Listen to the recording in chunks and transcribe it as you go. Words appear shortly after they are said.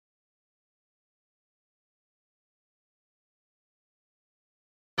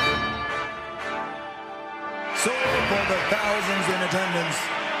the thousands in attendance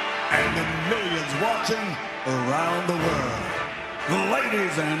and the millions watching around the world.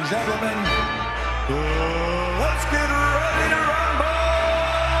 Ladies and gentlemen, let's get ready to rumble!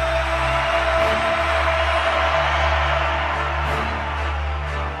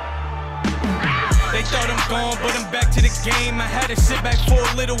 They thought I'm gone, but I'm back to the game. I had to sit back for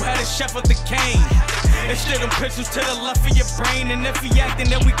a little, had a chef of the cane. Instead of pistols to the left of your brain, and if he acting,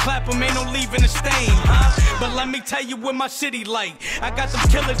 then we clap him, ain't no leaving a stain, huh? But let me tell you what my city like. I got them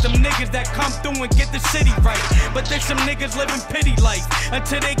killers, them niggas that come through and get the city right. But there's some niggas living pity life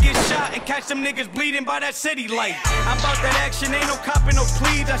until they get shot and catch them niggas bleeding by that city light. I'm about that action, ain't no copping, no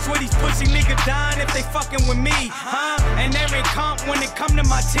pleas. I swear these pussy niggas dying if they fucking with me, huh? And there ain't comp when it come to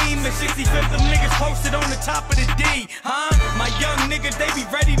my team. The 65th, them niggas posted on the top of the D, huh? My young niggas, they be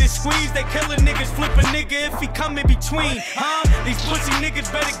ready to squeeze. They killing niggas, flipping nigga if he come in between, huh? These pussy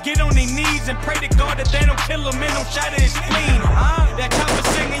niggas better get on their knees and pray to God that they don't kill him and don't shatter his spleen, huh? That chopper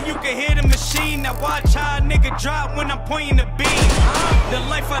singing, you can hear the machine. Now watch how a nigga drop when I'm pointing the beam, huh? The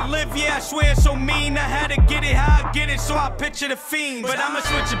life I live, yeah, I swear it's so mean. I had to get it how I get it, so I picture the fiend. But I'ma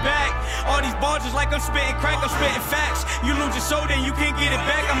switch it back. All these bars is like I'm spitting crack, I'm spitting facts. You lose your soul, then you can't get it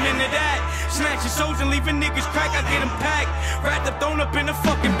back, I'm into that. Snatch your souls and leaving niggas crack, I get them packed. Wrapped up, thrown up in a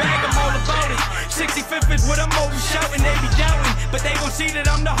fucking bag, I'm all about it. 65th is what I'm always shouting, they be doubting. But they gon' see that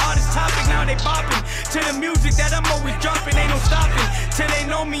I'm the hardest topic, now they bopping to the music that I'm always dropping, ain't no stopping till they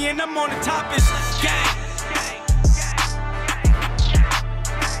know me and I'm on the top. It's gang.